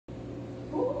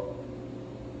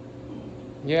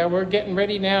Yeah, we're getting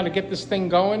ready now to get this thing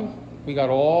going. We got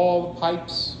all the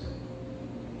pipes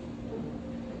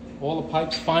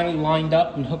finally lined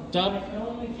up and hooked up. I can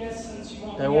only guess since you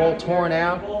won't They're be all out torn here,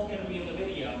 out. We're both going to be in the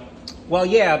video. Well,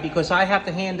 yeah, because I have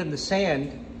to hand him the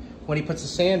sand when he puts the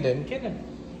sand in. Kidding.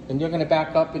 And you're going to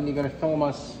back up and you're going to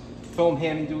film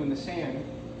him doing the sand.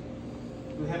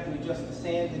 We have to adjust the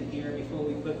sand in here before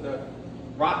we put the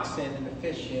rocks in and the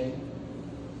fish in.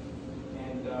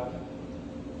 And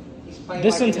he's playing.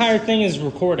 This like entire thing is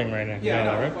recording right now. Yeah,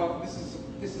 no, I know. right? Well,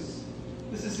 this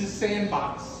is his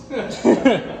sandbox. I'm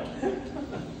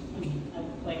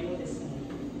playing with this thing.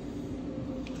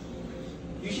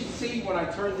 You should see when I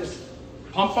turn this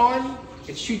pump on,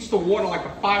 it shoots the water like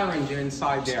a fire engine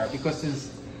inside there because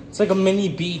It's like a mini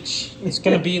beach. It's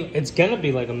gonna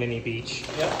be like a mini beach.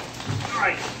 Yep. All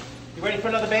right. You ready for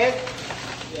another bag?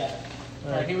 Yeah.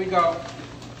 All right, here we go.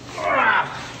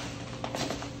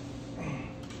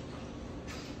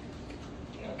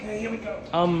 Okay, here we go.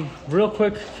 Real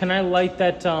quick, can I light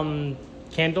that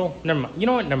candle? Never mind. You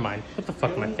know what? Never mind. What the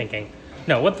fuck am I thinking?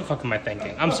 No, what the fuck am I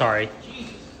thinking? I'm sorry.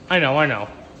 I know. All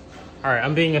right,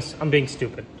 I'm being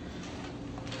stupid.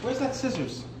 Where's that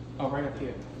scissors? Oh, right up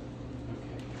here.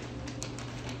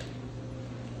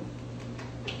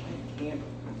 Okay.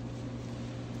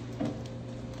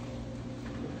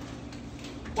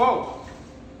 Whoa!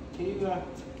 Can you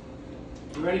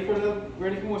ready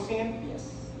for more sand?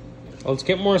 Yes. Let's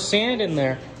get more sand in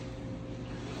there.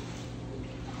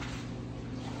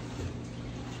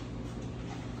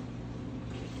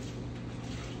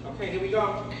 Okay, here we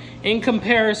go. In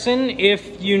comparison,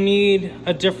 if you need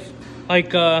a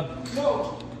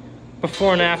No.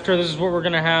 before and after, this is what we're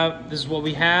gonna have. This is what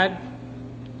we had.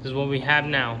 This is what we have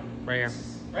now, right here.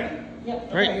 Ready? Yeah.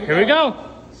 All right, here we go.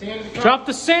 Sand is Drop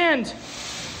the sand.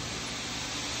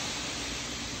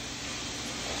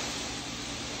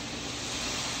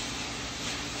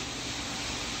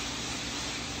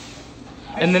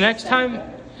 And the next time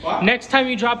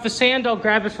you drop the sand, I'll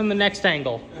grab it from the next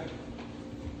angle.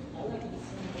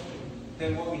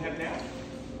 Then what we have now?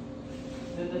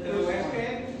 The last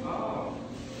bag? Oh.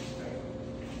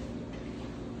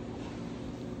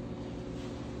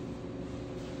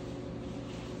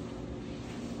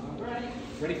 All right.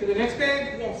 Ready for the next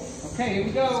bag? Yes. Okay, here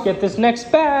we go. Let's get this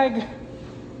next bag.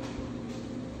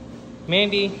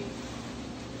 Mandy.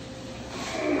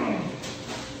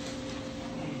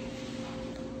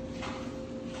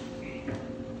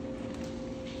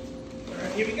 All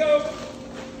right, here we go.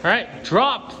 All right,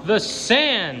 drop the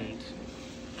sand.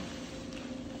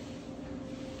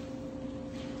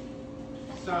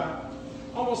 It's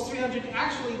almost 300.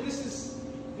 Actually, this is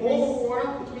all the water,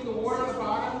 between the water on the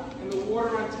bottom and the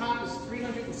water on top is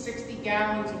 360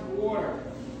 gallons of water.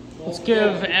 Let's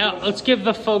give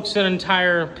the folks an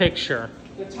entire picture.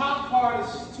 The top part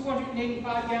is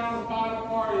 285 gallons. The bottom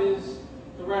part is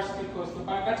the rest because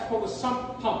that's called a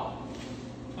sump pump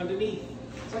underneath.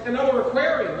 It's like another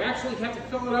aquarium. We actually have to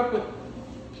fill it up with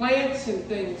plants and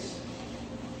things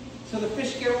so the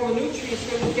fish get all the nutrients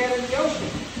that we get in the ocean.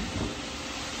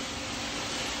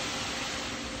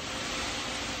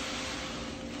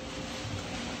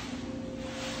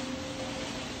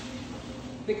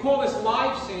 They call this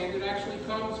live sand. It actually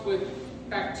comes with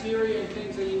bacteria and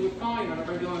things that you would find on a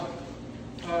regular.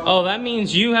 Oh, that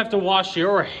means you have to wash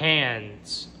your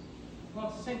hands. Well,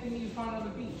 it's the same thing that you find on the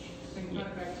beach. Same kind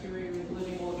of bacteria with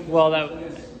living organisms. Well,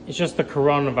 it's just the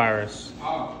coronavirus.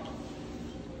 Oh.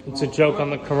 It's a joke on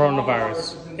the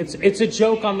coronavirus. It's a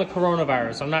joke on the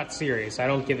coronavirus. I'm not serious. I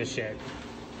don't give a shit.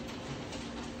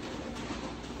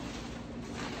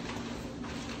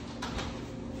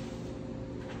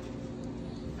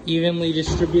 Evenly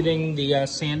distributing the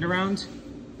sand around. So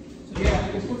yeah,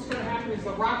 because what's going to happen is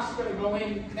the rock's going to go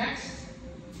in next,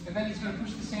 and then he's going to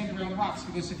push the sand around the rocks.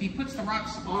 Because if he puts the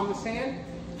rocks on the sand,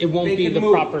 It won't they be can the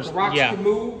move. proper. The rocks Yeah. can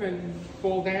move and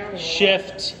fall down. And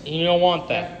Shift. You don't want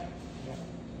that.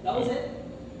 That was it?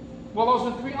 Well,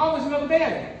 those are three. Oh, there's another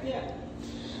bag. Yeah.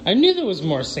 I knew there was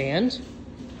more sand.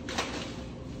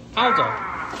 Aldo.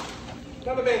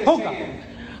 Another bag of Hold sand.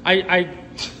 on.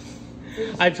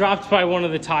 I dropped by one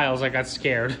of the tiles. I got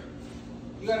scared.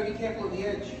 You got to be careful of the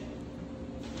edge.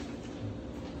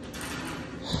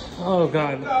 Oh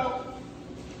God. So,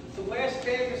 the last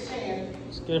bag of sand.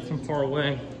 Let's get it from far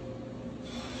away.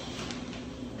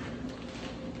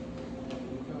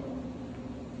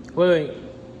 Wait.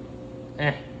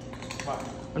 Eh. What?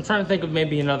 I'm trying to think of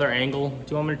maybe another angle. Do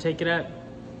you want me to take it at?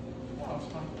 No, it's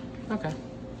fine. Okay.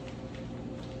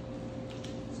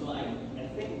 So I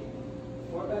think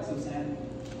 4 bags of sand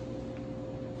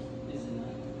is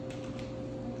enough.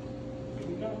 Here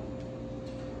we go.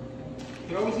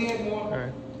 can always add more. All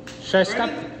right. Should I stop?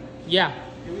 Ready? Yeah.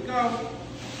 Here we go.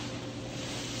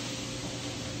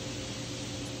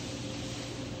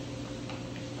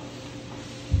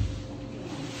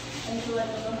 And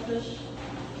select another fish.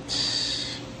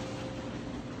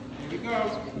 Here we go.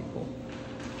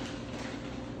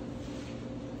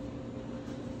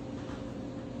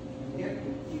 Yeah,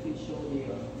 you can show the.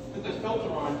 Put this filter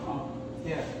on. Pump.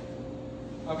 Yeah.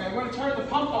 Okay, I'm going to turn the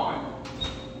pump on.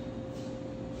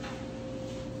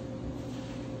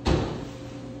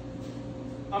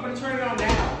 I'm going to turn it on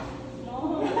now.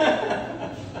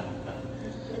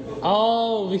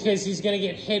 Oh, because he's gonna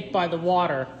get hit by the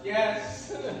water.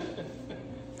 Yes.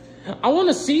 I want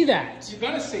to see that. You're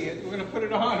going to see it. We're going to put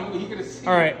it on. You're going to see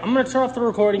All right, I'm gonna turn off the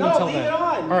recording No, until leave then. it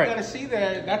on. All You right. got to see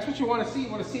that. That's what you want to see.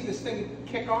 You want to see this thing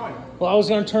kick on. Well, I was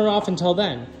gonna turn it off until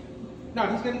then. No,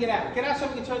 he's going to get out. Get out so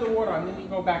we can turn the water on, then you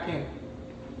can go back in.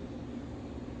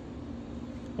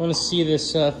 I want to see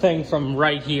this thing from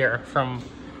right here, from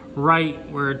right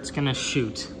where it's gonna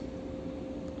shoot.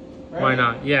 Ready? Why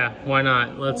not? Yeah, why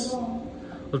not? Let's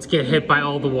get hit by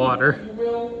all the water. You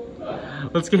will.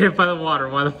 Let's get hit by the water.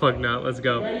 Why the fuck not? Let's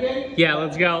go. Ready, Eddie? Yeah,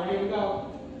 let's go. Here we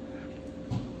go.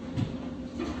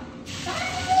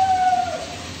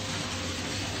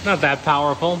 Not that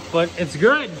powerful, but it's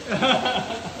good.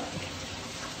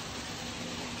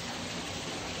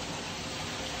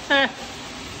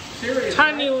 Serious.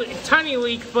 Tiny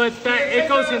leak, but it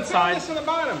goes inside. This on the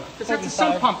bottom. Because that's a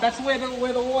inside. sump pump. That's where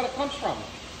the water comes from.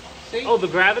 See? Oh, the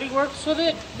gravity works with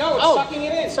it? No, it's sucking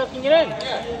it in. Sucking it in.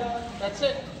 Yeah, that's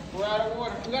it. We're out of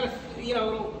water. We gotta,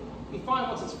 it'll be fine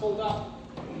once it's filled up.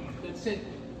 That's it.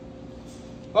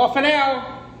 Well, for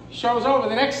now, show's over.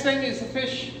 The next thing is the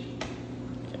fish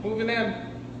moving in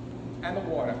and the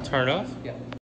water. Turn it off? Yeah.